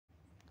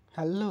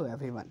Hello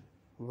everyone,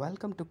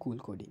 welcome to Cool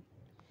Coding.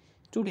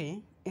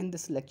 Today in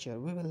this lecture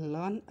we will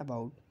learn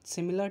about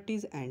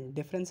similarities and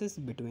differences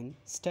between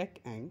stack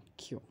and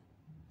queue.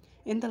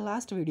 In the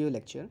last video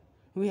lecture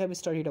we have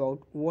studied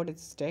about what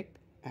is stack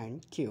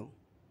and queue.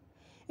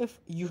 If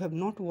you have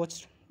not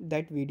watched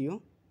that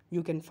video,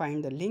 you can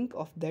find the link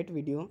of that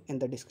video in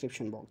the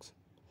description box.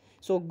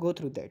 So go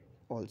through that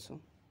also.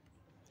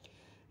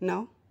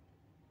 Now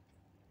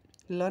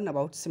learn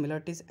about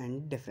similarities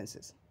and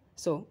differences.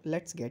 So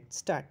let's get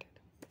started.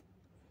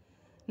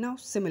 Now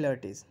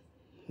similarities.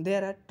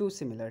 There are two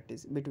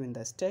similarities between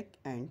the stack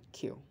and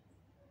queue.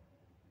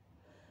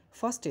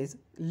 First is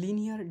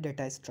linear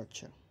data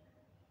structure.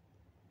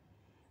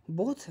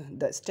 Both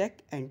the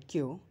stack and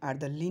queue are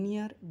the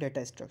linear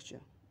data structure,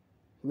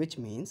 which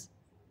means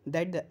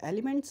that the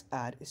elements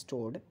are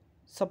stored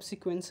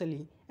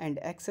subsequently and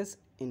accessed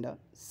in a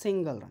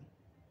single run.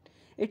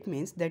 It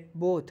means that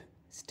both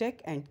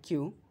stack and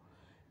queue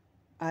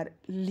are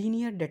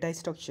linear data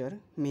structure,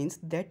 means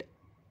that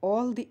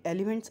all the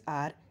elements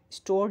are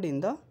stored in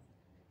the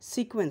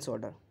sequence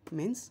order,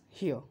 means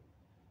here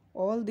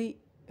all the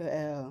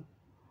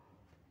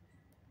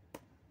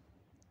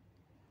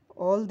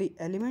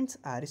elements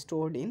are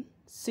stored in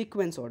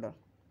sequence order.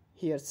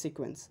 Here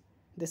sequence,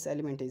 this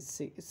element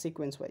is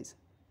sequence wise.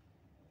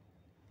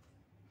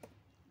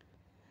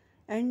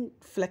 And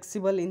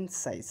flexible in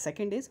size.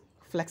 Second is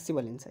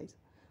flexible in size.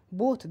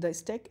 Both the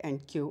stack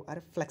and queue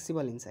are flexible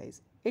in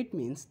size. It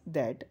means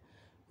that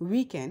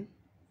we can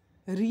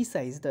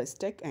resize the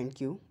stack and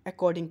queue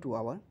according to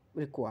our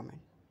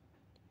requirement.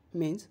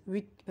 Means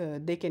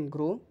they can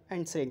grow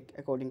and shrink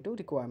according to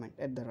requirement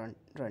at the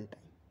runtime.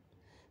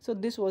 So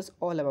this was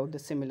all about the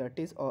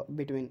similarities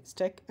between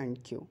stack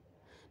and queue.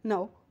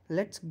 Now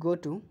let's go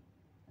to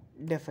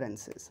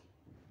differences.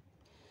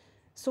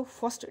 So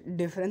first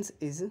difference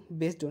is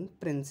based on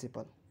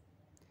principle.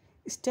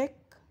 Stack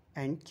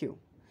and queue.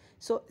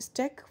 So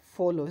stack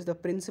follows the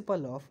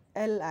principle of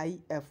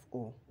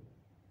LIFO,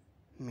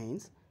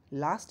 means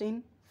last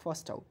in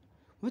first out,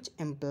 which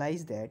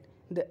implies that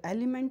the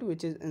element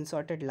which is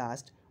inserted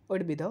last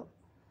would be the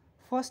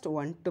first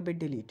one to be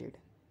deleted.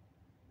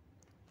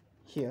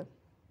 Here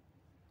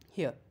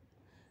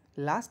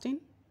last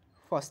in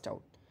first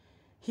out.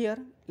 Here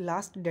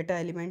last data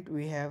element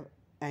we have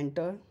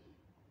entered,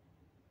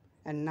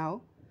 and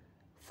now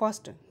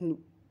first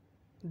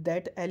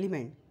that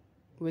element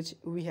which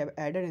we have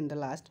added in the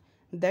last,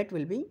 that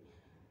will be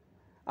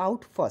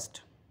out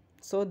first.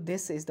 So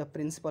this is the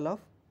principle of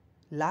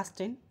last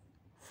in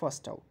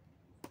first out.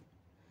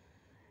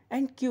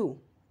 And queue,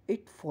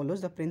 it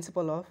follows the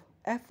principle of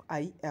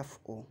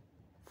FIFO,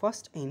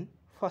 first in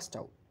first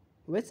out,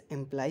 which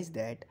implies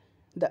that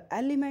the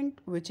element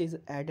which is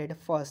added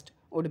first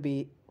would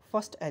be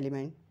first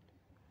element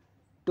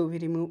to be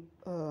removed,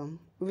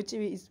 which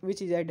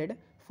is added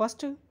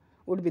first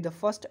would be the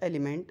first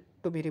element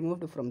to be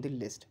removed from the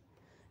list.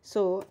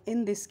 So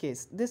in this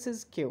case this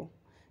is queue.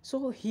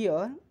 So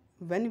here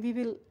when we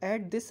will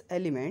add this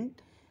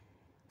element,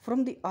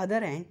 from the other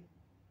end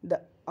the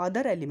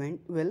other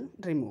element will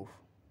remove.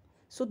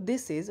 So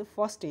this is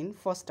first in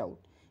first out.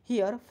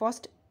 Here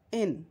first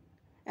in,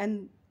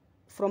 and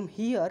from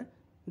here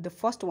the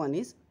first one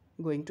is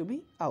going to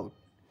be out.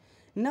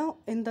 Now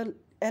in the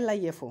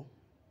LIFO,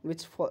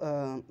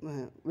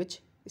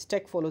 which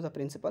stack follows the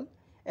principle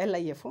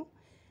LIFO,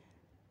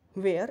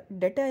 where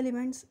data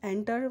elements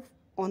enter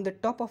on the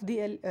top of the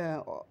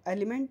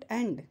element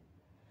and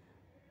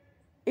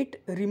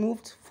it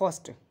removes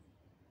first.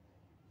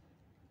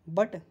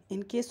 But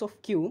in case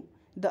of queue,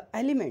 the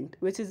element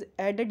which is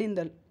added in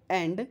the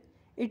end,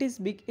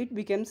 it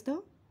becomes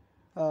the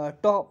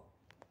top,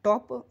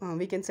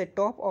 we can say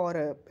top,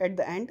 or at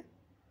the end,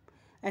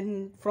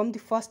 and from the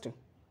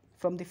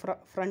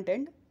front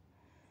end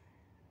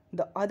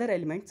the other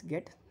elements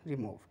get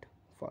removed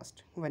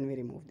first when we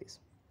remove this.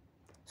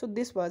 So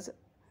this was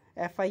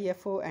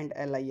FIFO and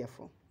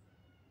LIFO.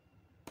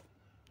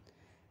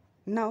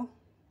 Now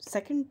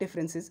second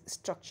difference is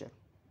structure.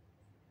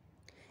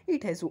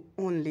 It has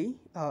only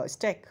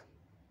stack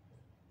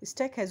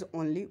has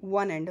only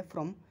one end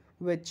from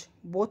which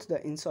both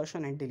the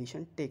insertion and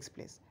deletion takes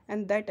place,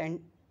 and that end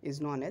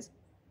is known as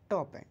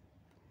top end.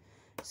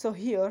 So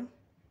here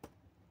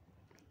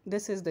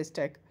this is the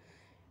stack.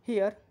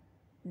 Here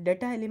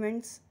data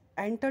elements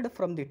entered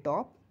from the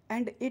top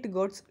and it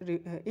goes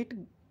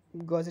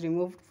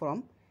removed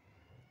from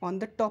on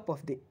the top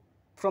of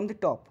from the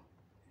top.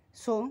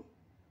 So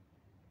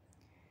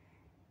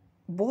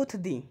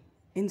both the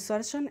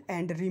insertion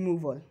and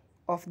removal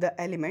of the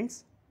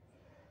elements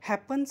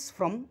happens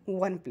from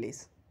one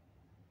place,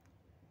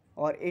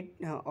 or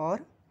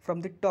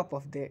from the top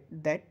of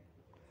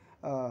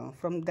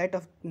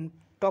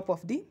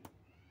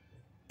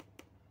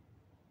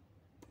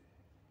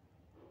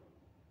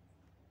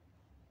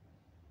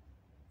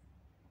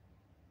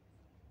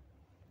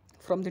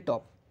from the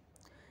top,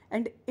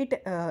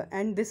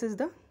 and this is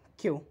the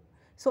queue.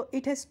 So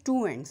it has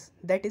two ends,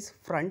 that is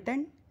front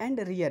end and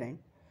rear end.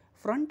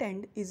 Front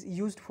end is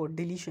used for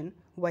deletion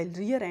while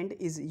rear end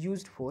is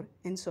used for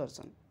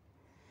insertion.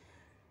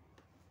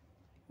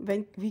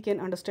 when we can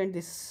understand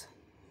this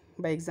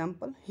by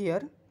example.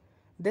 Here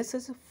this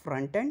is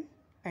front end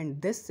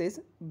and this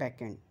is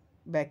back end.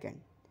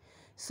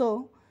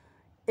 So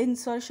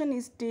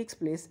insertion takes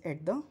place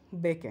at the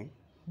back end,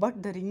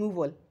 but the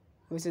removal,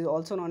 which is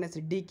also known as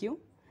DQ,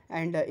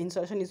 and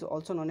insertion is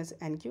also known as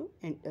NQ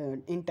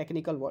in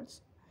technical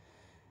words.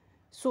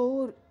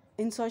 So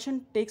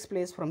insertion takes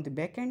place from the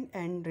back end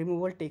and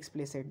removal takes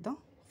place at the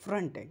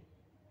front end.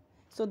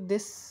 So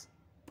this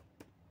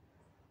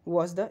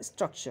was the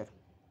structure,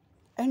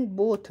 and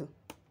both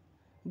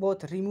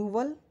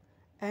removal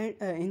and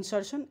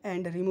insertion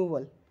and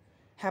removal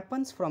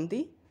happens from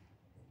the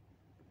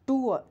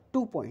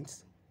two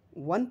points.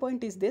 One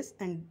point is this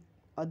and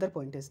other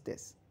point is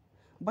this.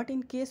 But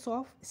in case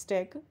of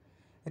stack,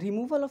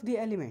 removal of the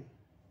element,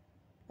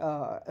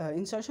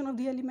 insertion of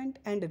the element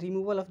and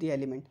removal of the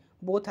element,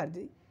 both are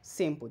the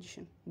same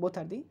position, both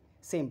are the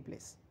same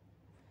place.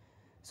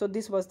 So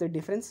this was the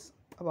difference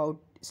about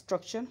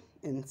structure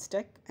in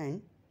stack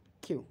and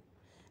queue.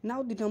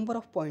 Now the number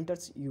of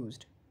pointers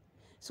used.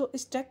 So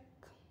stack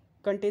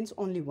contains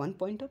only one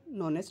pointer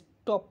known as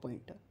top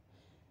pointer.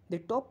 The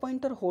top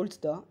pointer holds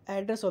the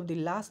address of the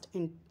last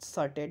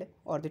inserted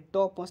or the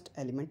topmost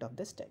element of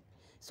the stack.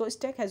 So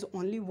stack has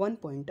only one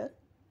pointer,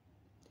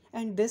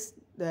 and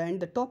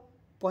the top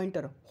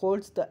pointer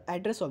holds the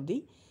address of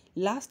the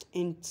last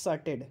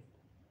inserted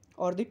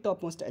or the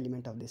topmost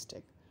element of the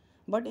stack.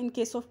 But in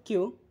case of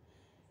queue,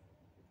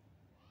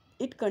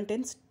 it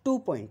contains two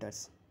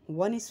pointers.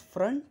 One is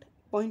front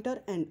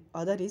pointer and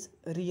other is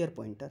rear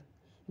pointer.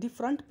 The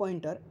front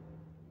pointer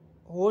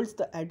holds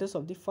the address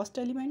of the first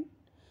element,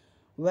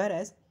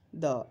 whereas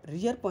the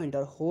rear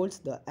pointer holds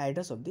the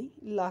address of the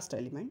last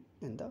element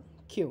in the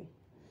queue.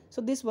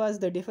 So this was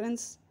the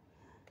difference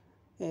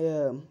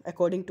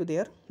according to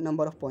their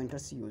number of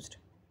pointers used.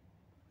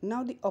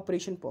 Now the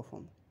operation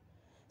performed.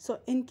 So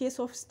in case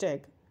of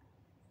stack,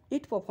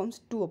 it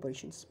performs two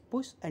operations,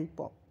 push and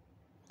pop.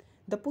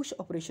 The push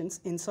operations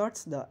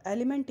inserts the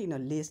element in a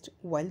list,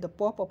 while the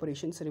pop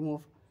operations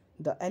remove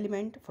the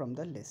element from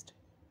the list.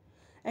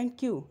 And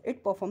queue,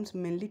 it performs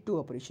mainly two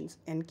operations,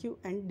 NQ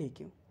and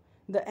DQ.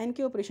 The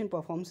NQ operation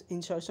performs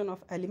insertion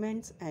of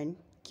elements and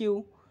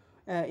queue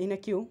in a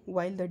queue,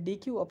 while the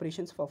DQ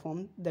operations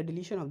perform the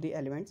deletion of the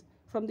elements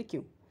from the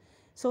queue.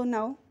 So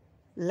now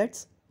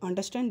let's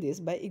understand this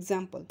by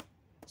example.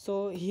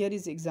 So here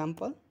is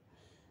example.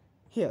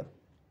 Here,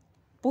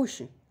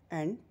 push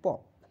and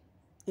pop.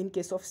 In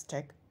case of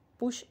stack,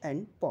 push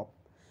and pop.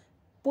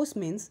 Push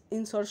means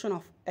insertion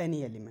of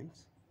any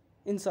elements.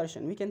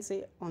 Insertion, we can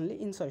say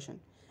only insertion,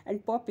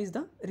 and pop is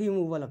the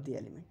removal of the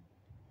element.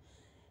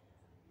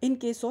 In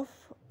case of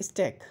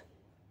stack,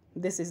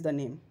 this is the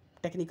name,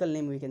 technical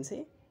name we can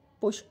say.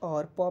 Push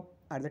or pop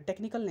are the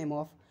technical name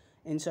of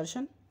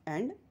insertion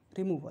and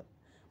removal.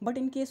 But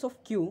in case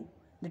of queue,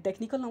 the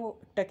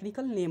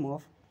technical name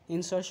of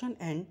insertion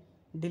and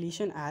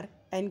deletion are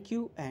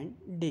NQ and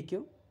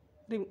DQ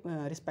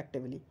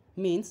respectively.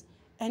 Means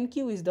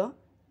NQ is the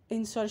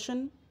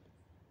insertion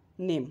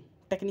name,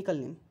 technical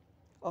name,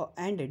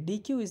 and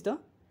DQ is the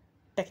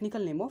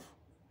technical name of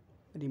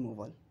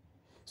removal.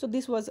 So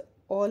this was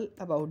all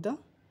about the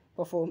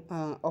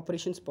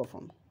operations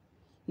performed.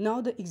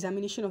 Now the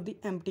examination of the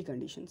empty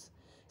conditions.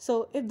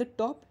 So if the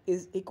top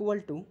is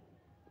equal to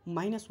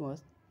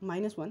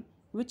 -1,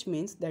 which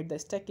means that the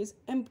stack is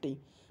empty,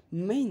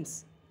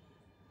 means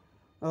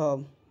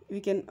we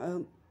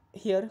can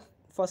here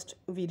first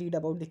we read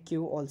about the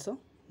queue also,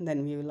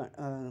 then we will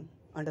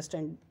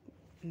understand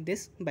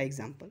this by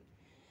example.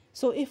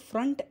 So if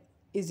front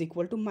is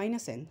equal to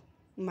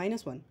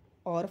 -1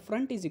 or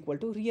front is equal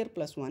to rear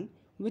 +1,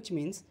 which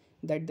means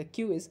that the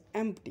queue is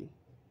empty.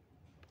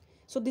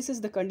 So this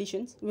is the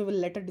conditions. We will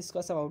later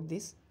discuss about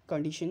this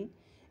condition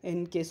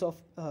in case of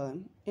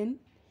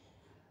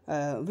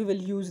we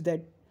will use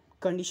that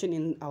condition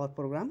in our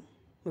program.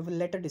 We will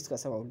later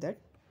discuss about that.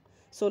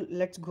 So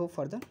let's go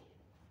further.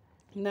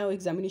 Now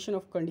examination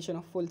of condition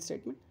of full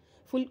statement.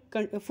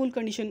 Full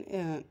condition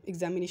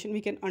examination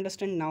we can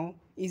understand now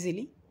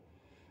easily.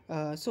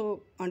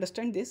 So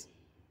understand this.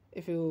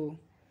 If you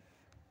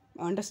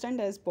understand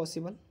as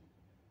possible,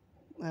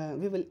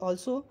 we will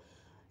also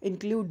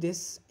include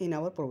this in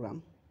our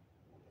program.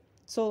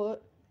 So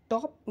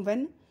top,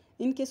 when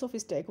in case of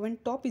stack, when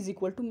top is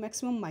equal to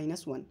maximum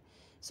 -1,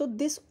 so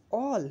this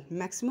all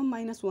maximum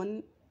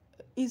 -1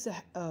 is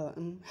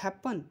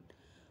happen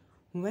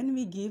when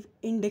we give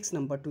index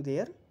number to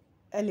their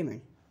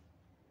element.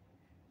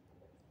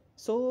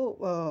 So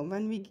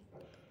when we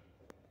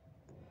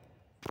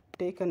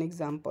take an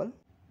example,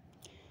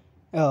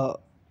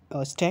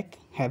 a stack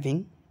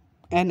having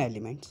n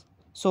elements.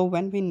 So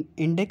when we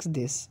index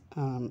this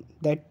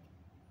that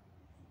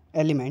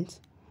elements,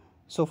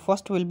 so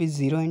first will be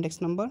 0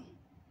 index number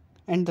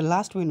and the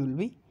last one will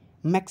be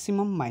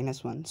maximum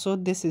 -1. So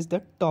this is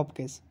the top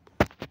case.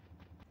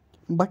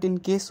 But in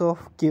case of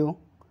queue,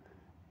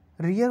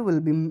 rear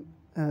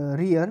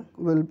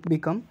will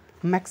become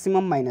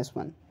maximum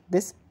 -1.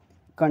 This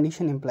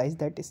condition implies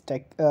that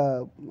stack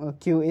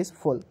queue is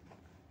full.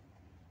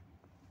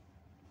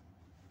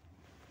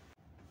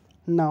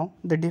 Now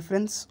the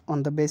difference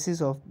on the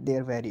basis of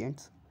their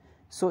variants.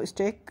 So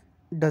stack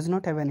does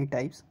not have any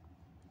types,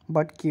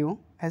 but queue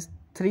has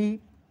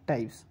 3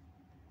 types,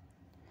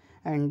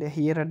 and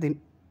here are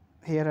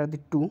the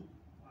 2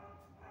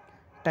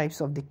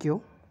 types of the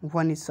queue.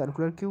 One is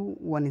circular queue,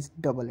 one is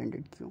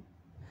double-ended queue.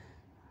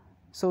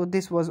 So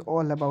this was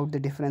all about the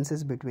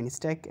differences between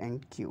stack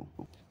and queue.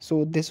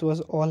 So this was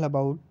all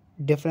about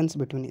difference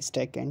between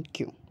stack and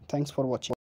queue. Thanks for watching.